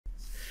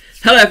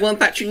Hello everyone,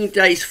 back to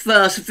today's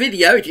first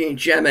video, doing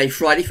JMA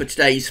Friday for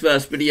today's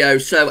first video.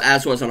 So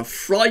as was on a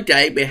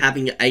Friday, we're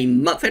having a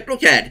month-end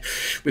look ahead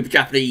with the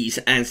Japanese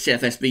and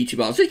CFS V2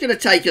 bars. So it's going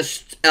to take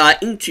us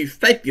into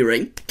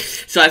February.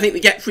 So I think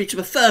we get through to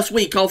the first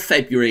week of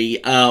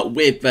February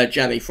with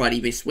JMA Friday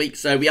this week.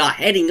 So we are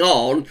heading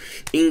on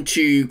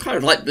into kind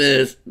of like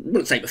the, I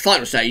wouldn't say the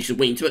final stage of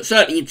winter, but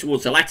certainly in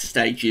towards the latter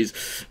stages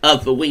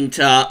of the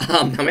winter. We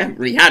haven't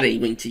really had any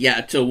winter yet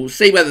at all. We'll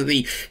see whether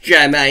the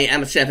JMA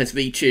and the CFS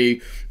V2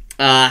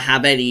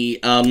 have any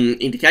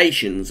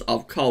indications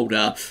of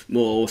colder,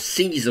 more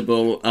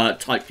seasonable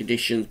type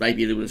conditions,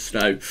 maybe a little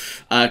snow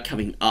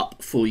coming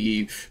up for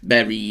you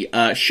very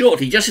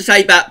shortly. Just to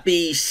say that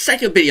the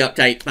second video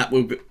update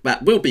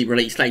that will be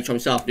released later on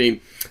this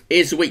afternoon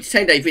is the week's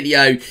 10-day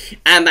video,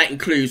 and that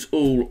includes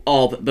all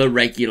of the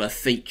regular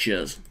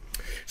features.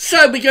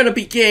 So we're going to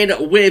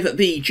begin with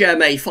the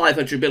JMA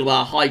 500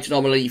 millibar height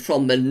anomaly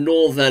from the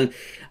northern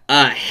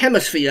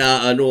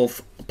hemisphere,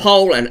 North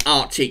Pole and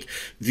Arctic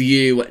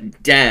view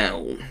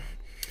down.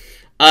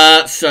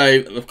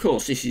 So of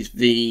course this is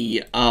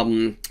the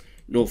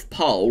North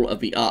Pole of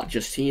the Arctic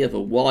just here. The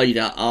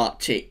wider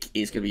Arctic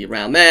is going to be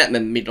around there, and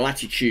then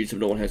mid-latitudes of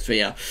the Northern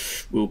Hemisphere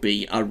will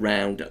be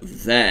around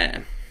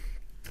there.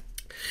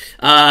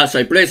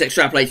 So blue is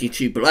extrapolating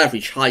to below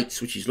average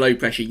heights, which is low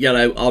pressure,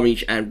 yellow,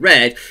 orange and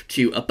red,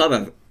 to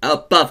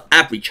above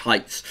average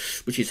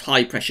heights, which is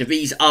high pressure.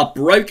 These are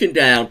broken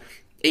down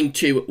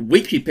into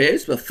weekly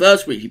periods. The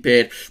first weekly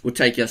period will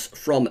take us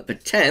from the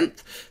 10th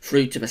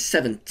through to the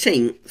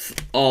 17th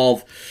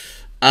of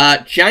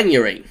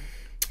January.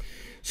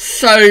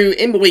 So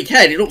in the week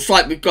ahead, it looks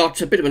like we've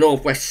got a bit of a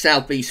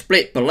northwest-southeast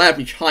split. Below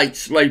average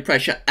heights, low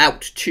pressure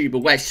out to the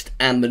west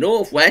and the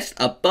northwest.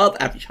 Above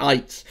average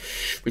heights,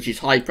 which is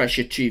high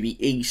pressure to the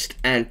east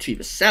and to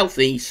the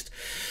southeast.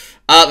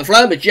 The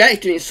flow of the jet is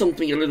doing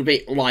something a little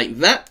bit like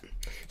that.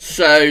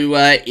 So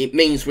it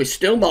means we're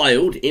still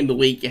mild in the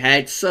week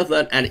ahead.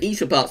 Southern and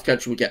eastern parts of the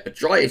country will get the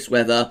driest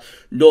weather.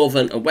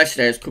 Northern and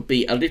western areas could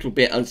be a little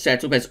bit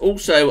unsettled. There's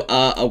also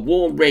a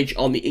warm ridge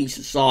on the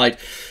eastern side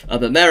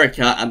of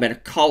America, and then a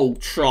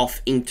cold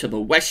trough into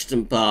the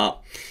western part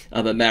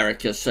of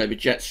America. So the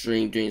jet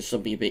stream doing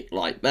something a bit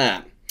like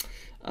that.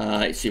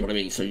 You see what I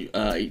mean? So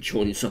it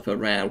joins up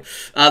around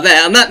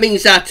there, and that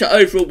means that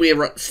overall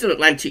we're still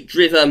Atlantic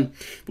driven.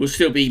 We'll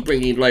still be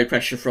bringing low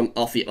pressure from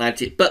off the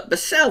Atlantic, but the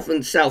south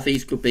and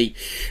southeast could be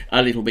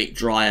a little bit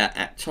drier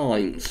at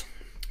times.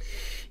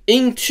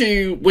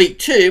 Into week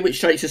 2, which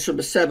takes us from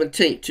the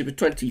 17th to the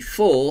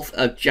 24th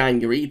of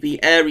January,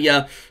 the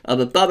area of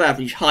above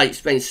average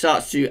heights then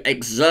starts to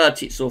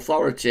exert its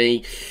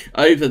authority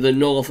over the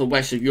north and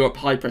west of Europe.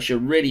 High pressure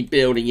really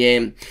building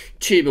in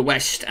to the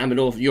west and the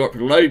north of Europe.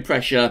 Low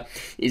pressure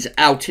is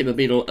out in the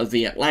middle of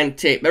the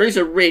Atlantic. There is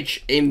a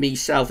ridge in the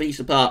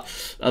southeastern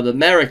part of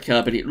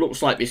America, but it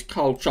looks like this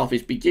cold trough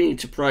is beginning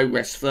to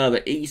progress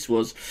further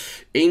eastwards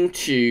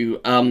into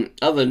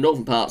other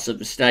northern parts of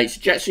the states.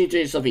 Jet stream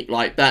doing something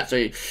like that,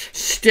 so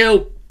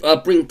still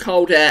bring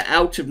cold air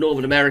out of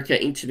Northern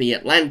America into the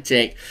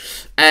Atlantic,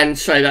 and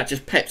so that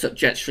just peps up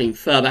jet stream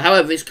further.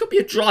 However, this could be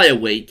a drier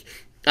week,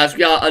 as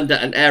we are under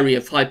an area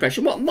of high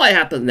pressure. What might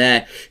happen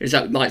there is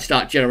that we might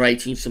start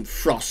generating some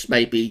frost,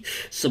 maybe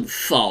some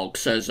fog.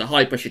 So as the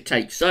high pressure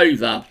takes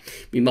over,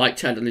 we might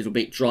turn a little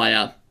bit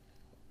drier,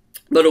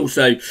 but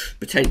also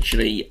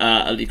potentially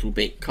a little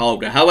bit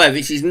colder. However,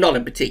 this is not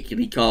a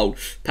particularly cold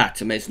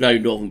pattern. There's no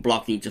northern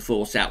blocking to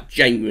force out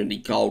genuinely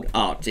cold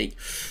Arctic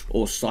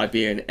or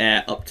Siberian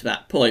air up to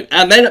that point.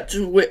 And then up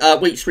to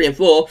weeks 3 and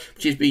 4,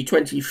 which is the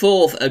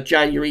 24th of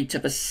January to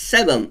the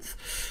 7th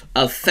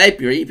of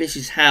February. This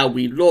is how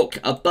we look.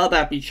 Above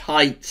average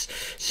heights,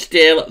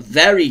 still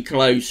very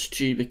close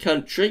to the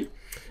country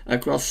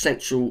across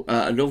central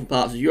and northern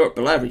parts of Europe.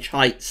 Below average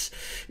heights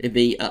in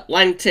the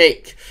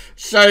Atlantic.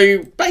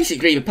 So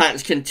basically the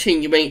pattern's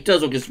continuing. It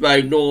does look as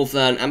though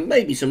northern and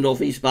maybe some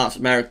northeast parts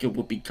of America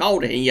would be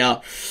colder here,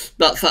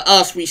 but for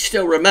us we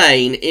still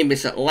remain in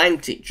this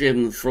Atlantic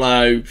driven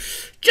flow,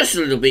 just a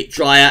little bit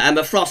drier, and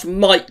the frost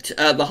might,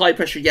 the high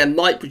pressure again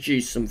might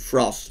produce some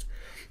frost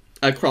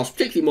across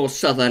particularly more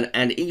southern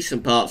and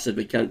eastern parts of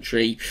the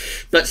country.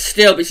 But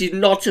still, this is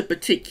not a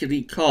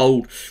particularly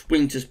cold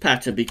winter's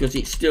pattern, because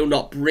it's still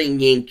not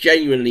bringing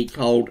genuinely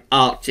cold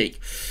Arctic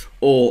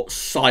or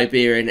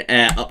Siberian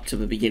air up to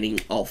the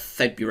beginning of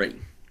February.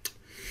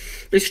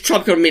 This is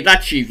tropical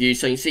mid-latitude view,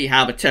 so you can see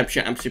how the temperature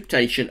and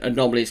precipitation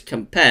anomalies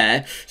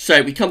compare.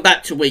 So we come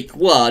back to week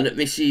 1.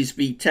 This is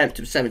the 10th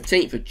to the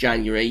 17th of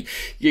January.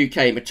 UK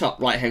in the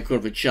top right-hand corner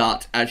of the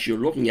chart as you're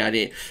looking at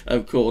it,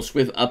 of course,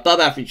 with above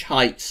average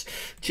heights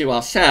to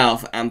our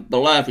south and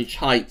below average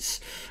heights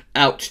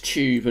out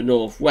to the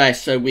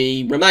northwest. So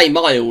we remain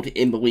mild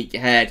in the week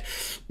ahead,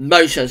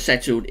 most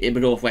unsettled in the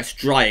northwest,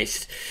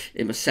 driest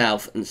in the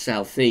south and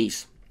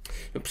southeast.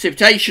 The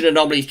precipitation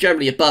anomaly is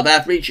generally above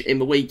average in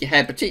the week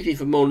ahead, particularly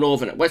for more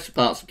northern and western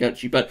parts of the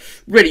country, but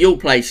really all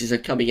places are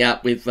coming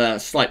out with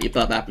slightly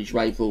above average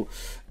rainfall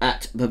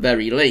at the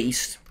very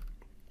least.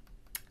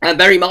 And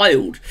very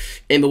mild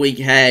in the week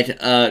ahead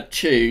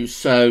too.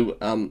 So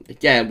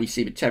again, we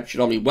see the temperature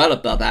anomaly well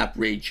above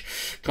average,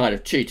 kind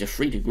of 2 to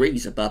 3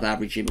 degrees above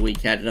average in the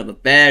week ahead. Another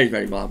very,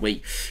 very mild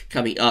week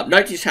coming up.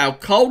 Notice how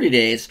cold it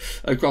is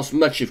across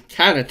much of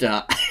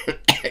Canada,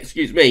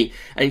 excuse me,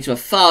 and into the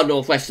far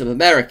northwest of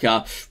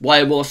America,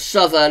 while more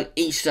southern,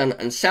 eastern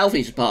and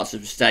southeastern parts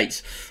of the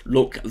states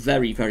look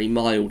very, very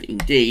mild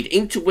indeed.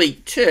 Into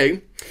week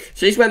 2,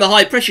 so this is when the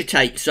high pressure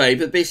takes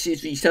over. This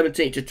is the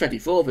 17th to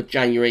 24th of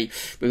January,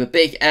 with a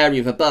big area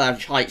of above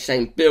average height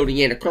saying building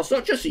in across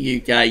not just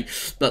the UK,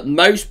 but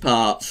most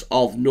parts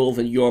of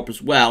Northern Europe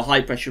as well.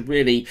 High pressure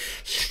really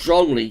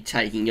strongly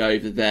taking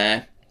over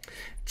there.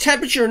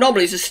 Temperature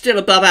anomalies are still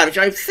above average.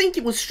 I think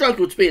it will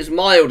struggle to be as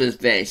mild as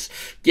this,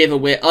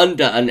 given we're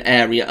under an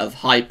area of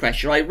high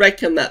pressure. I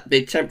reckon that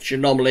the temperature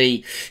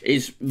anomaly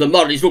is, the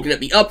model is looking at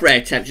the upper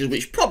air temperatures,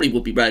 which probably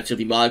will be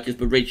relatively mild because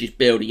the ridge is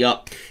building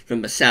up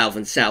from the south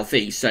and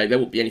southeast, so there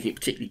won't be anything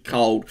particularly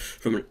cold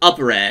from an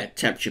upper air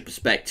temperature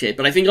perspective.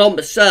 But I think on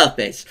the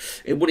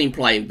surface, it would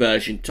imply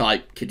inversion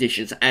type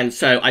conditions, and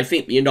so I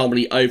think the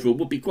anomaly overall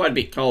would be quite a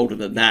bit colder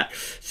than that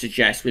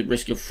suggests, with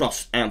risk of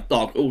frost and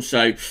fog.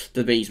 Also,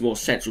 for these more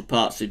central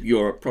parts of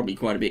Europe, probably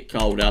quite a bit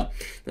colder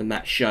than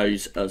that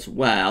shows as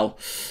well.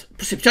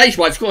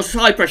 Precipitation-wise, of course, as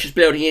high pressure is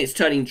building in, it's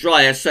turning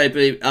drier, so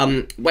the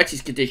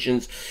wettest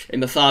conditions in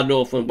the far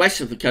north and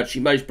west of the country,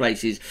 most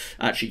places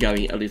actually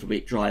going a little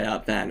bit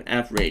drier than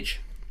average.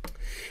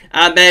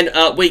 And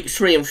then weeks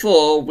 3 and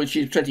 4, which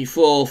is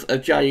 24th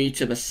of January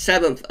to the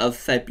 7th of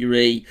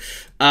February,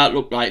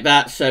 look like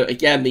that. So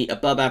again, the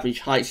above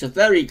average heights are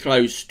very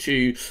close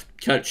to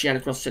country and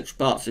across central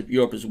parts of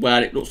Europe as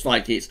well. It looks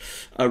like it's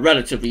a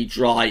relatively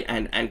dry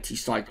and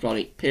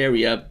anticyclonic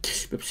period.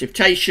 The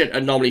precipitation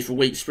anomaly for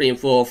weeks 3 and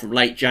 4 from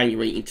late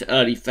January into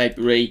early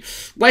February.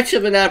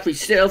 Wetter than average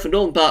still for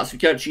northern parts of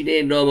the country,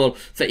 near normal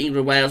for England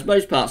and Wales.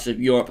 Most parts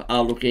of Europe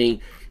are looking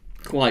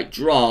quite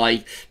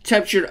dry.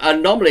 Temperature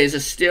anomalies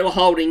are still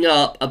holding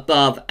up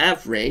above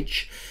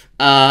average.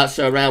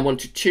 So around 1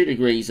 to 2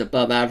 degrees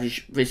above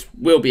average. This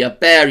will be a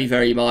very,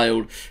 very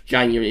mild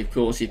January, of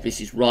course, if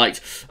this is right.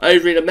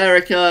 Over in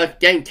America,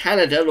 again,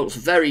 Canada looks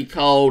very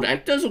cold, and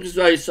it does look as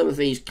though some of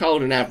these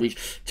cold and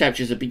average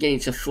temperatures are beginning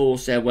to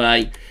force their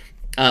way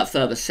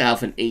further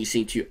south and east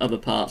into other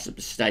parts of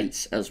the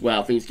states as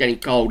well. Things getting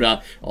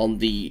colder on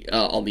the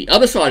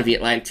other side of the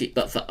Atlantic,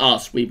 but for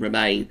us, we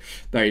remain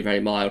very,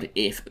 very mild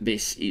if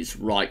this is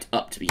right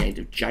up to the end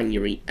of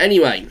January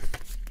anyway.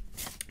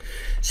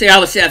 See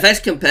how the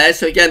CFS compares.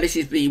 So again, this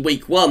is the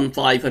week 1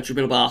 500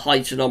 millibar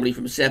height anomaly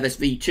from the CFS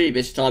V2.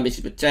 This time, this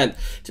is the 10th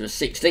to the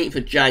 16th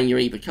of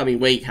January. The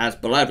coming week has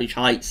below average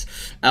heights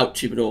out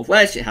to the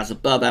northwest. It has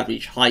above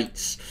average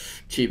heights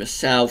to the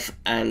south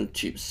and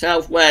to the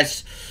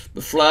southwest.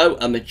 The flow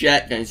and the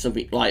jet going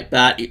something like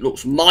that. It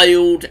looks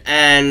mild,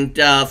 and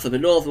for the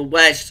north and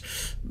west,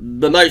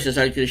 the most of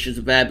the conditions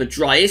are there. The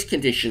driest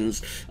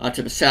conditions are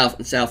to the south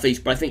and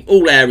southeast, but I think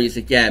all areas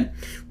again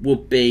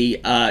would be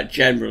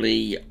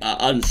generally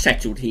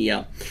unsettled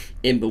here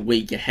in the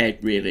week ahead,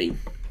 really.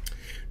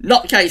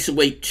 Not the case of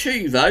week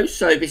 2 though.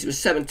 So this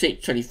is the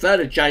 17th to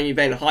 23rd of January,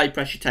 then high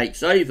pressure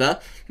takes over.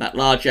 That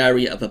large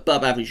area of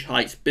above average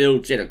heights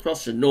builds in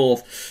across the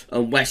north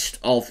and west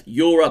of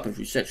Europe and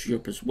through Central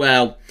Europe as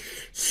well.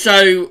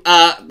 So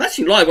that's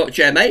in line with what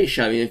JMA is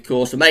showing, of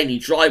course. A mainly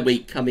dry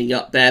week coming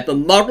up there. The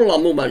model,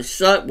 I'm almost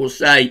certain, will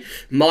say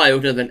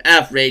milder than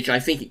average.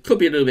 I think it could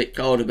be a little bit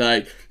colder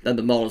though than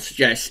the model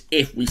suggests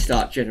if we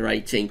start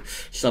generating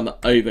some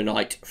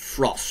overnight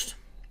frost.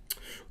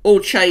 All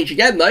change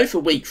again though for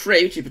week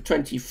 3, which is the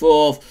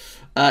 24th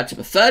to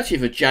the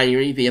 30th of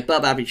January. The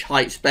above average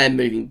heights then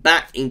moving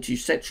back into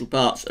central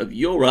parts of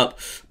Europe.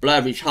 Below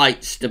average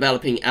heights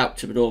developing out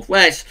to the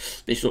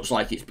northwest. This looks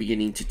like it's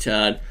beginning to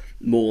turn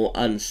more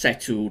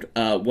unsettled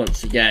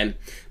once again,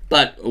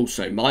 but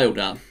also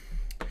milder.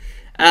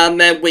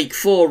 And then week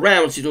 4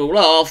 rounds it all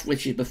off,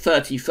 which is the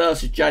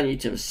 31st of January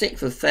to the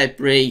 6th of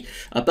February.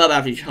 Above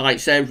average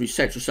heights then through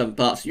central southern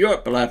parts of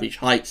Europe. Below average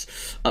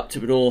heights up to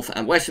the north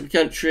and west of the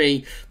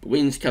country. The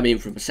winds come in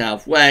from the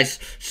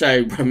southwest,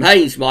 so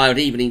remains mild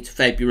even into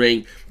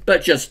February,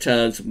 but just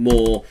turns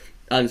more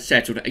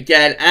unsettled.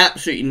 Again,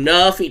 absolutely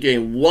nothing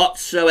doing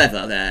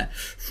whatsoever there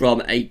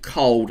from a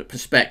cold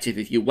perspective.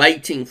 If you're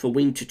waiting for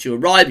winter to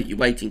arrive, if you're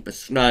waiting for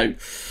snow,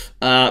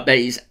 there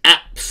is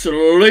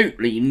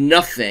absolutely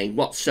nothing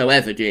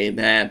whatsoever doing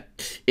there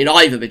in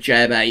either the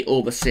JMA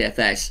or the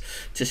CFS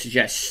to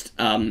suggest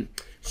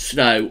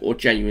snow or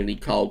genuinely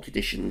cold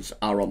conditions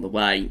are on the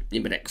way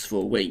in the next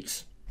 4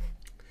 weeks.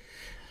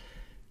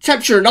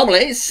 Temperature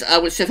anomalies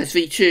with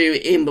CFS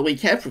V2 in the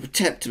weekend from the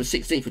 10th to the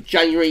 16th of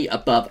January,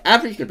 above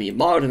average. Going to be a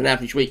milder than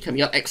average week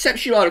coming up.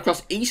 Exceptionally mild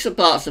across eastern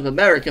parts of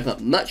America,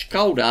 but much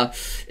colder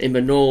in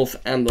the north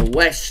and the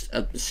west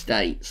of the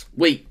states.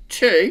 Week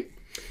 2,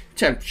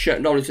 temperature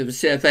anomalies with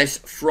the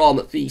CFS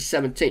from the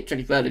 17th to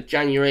 23rd of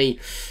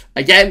January.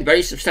 Again,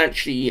 very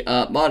substantially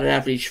milder than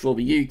average for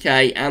the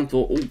UK and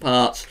for all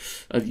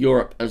parts of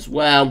Europe as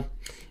well.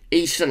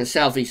 Eastern and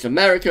Southeast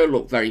America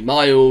look very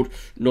mild.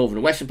 Northern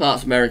and Western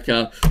parts of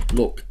America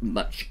look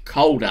much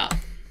colder.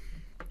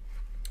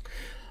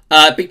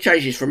 Big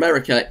changes for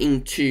America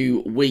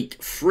into week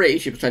 3,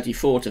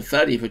 24 to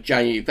 30th of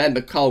January,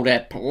 November. Cold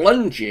air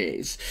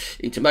plunges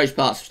into most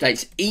parts of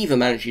states, even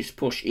manages to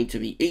push into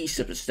the east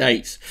of the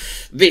states.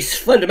 This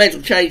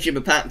fundamental change in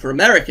the pattern for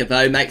America,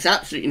 though, makes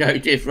absolutely no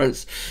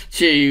difference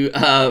to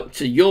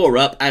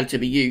Europe and to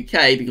the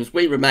UK, because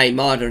we remain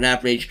milder on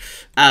average,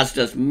 as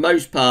does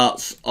most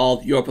parts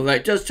of Europe, although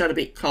it does turn a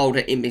bit colder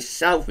in this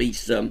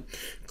southeastern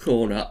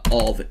corner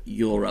of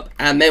Europe.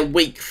 And then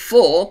week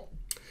 4,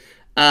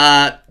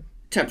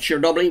 temperature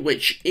anomaly,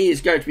 which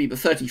is going to be the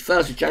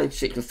 31st of January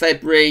to 6th of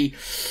February.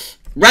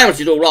 Rounds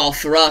it all off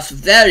for us.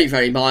 Very,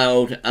 very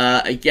mild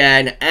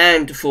again,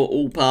 and for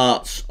all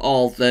parts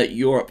of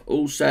Europe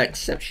also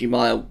exceptionally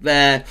mild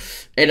there.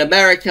 In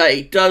America,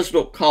 it does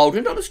look cold,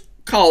 and not as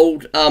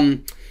cold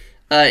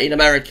in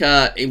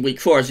America in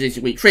week 4 as it is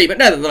in week 3, but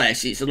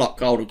nevertheless, it's a lot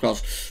colder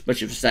across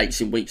much of the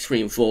states in weeks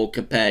 3 and 4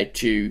 compared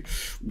to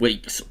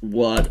weeks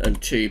 1 and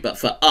 2. But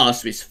for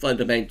us, this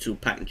fundamental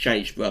pattern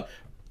change for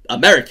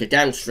America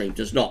downstream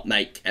does not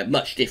make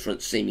much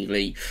difference,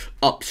 seemingly,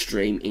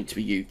 upstream into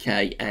the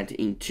UK and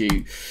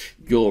into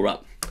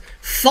Europe.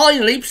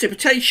 Finally,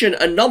 precipitation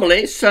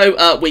anomaly.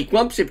 So, week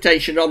 1,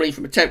 precipitation anomaly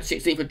from the 10th to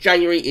 16th of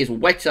January is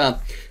wetter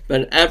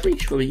than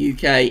average for the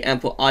UK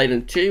and for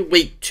Ireland too.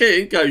 Week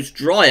 2 goes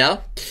drier.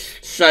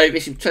 So,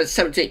 this is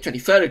 17th,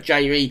 23rd of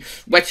January.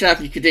 Wetter than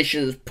average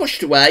conditions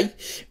pushed away,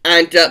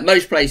 and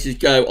most places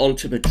go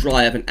onto the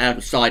drier than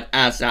average side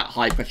as that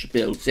high pressure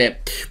builds in.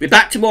 We're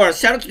back to more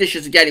unsettled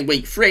conditions again in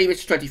week 3, which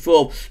is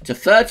 24th to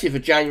 30th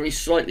of January,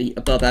 slightly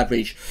above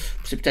average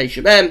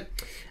precipitation then.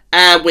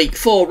 And week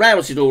 4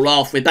 rounds it all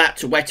off. We're back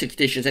to wetter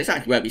conditions,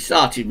 exactly where we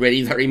started,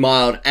 really, very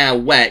mild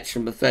and wet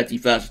from the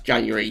 31st of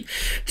January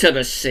to the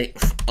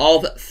 6th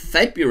of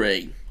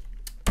February.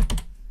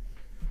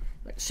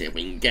 Let's see if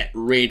we can get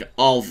rid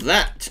of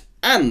that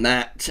and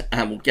that,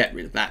 and we'll get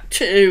rid of that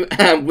too,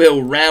 and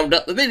we'll round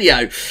up the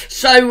video.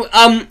 So,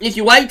 if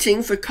you're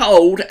waiting for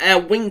cold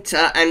and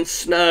winter and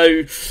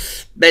snow,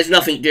 there's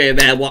nothing doing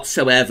there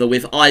whatsoever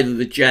with either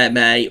the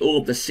JMA or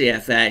the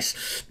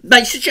CFS.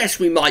 They suggest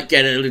we might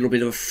get a little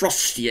bit of a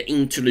frostier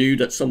interlude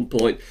at some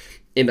point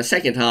in the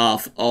second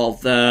half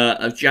of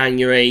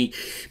January,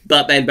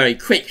 but then very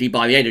quickly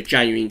by the end of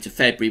January into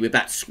February we're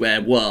back to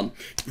square one,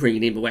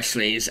 bringing in the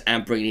westerlies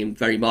and bringing in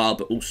very mild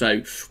but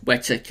also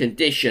wetter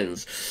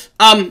conditions.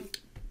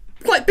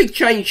 Quite big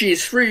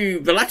changes through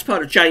the latter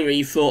part of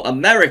January for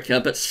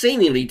America, but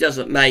seemingly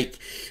doesn't make,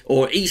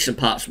 or eastern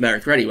parts of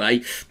America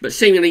anyway, but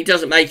seemingly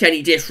doesn't make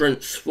any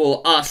difference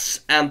for us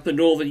and for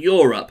Northern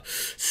Europe.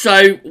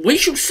 So we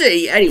shall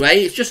see anyway.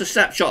 It's just a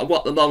snapshot of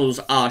what the models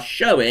are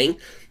showing.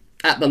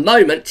 At the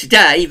moment,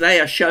 today, they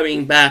are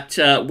showing that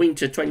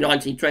winter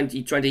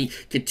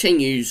 2019-2020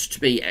 continues to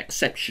be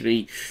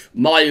exceptionally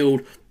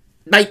mild.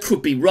 They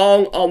could be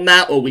wrong on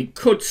that, or we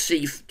could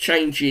see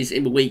changes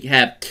in the week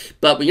ahead.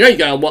 But we only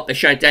go on what they're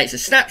showing today. It's a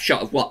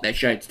snapshot of what they're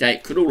showing today.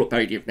 It could all look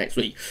very different next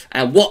week.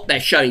 And what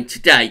they're showing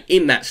today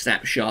in that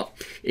snapshot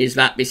is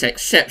that this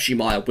exceptionally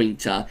mild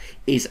winter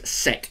is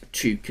set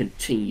to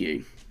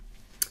continue.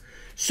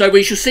 So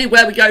we shall see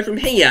where we go from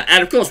here.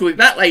 And of course, we'll be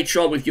back later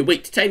on with your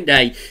week to 10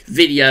 day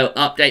video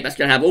update. That's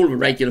going to have all of the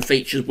regular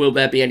features. Will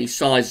there be any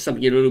signs,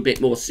 something a little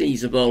bit more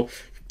seasonable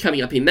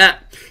coming up in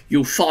that?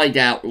 You'll find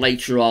out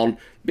later on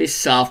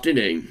this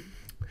afternoon.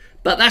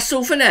 But that's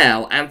all for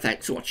now, and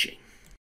thanks for watching.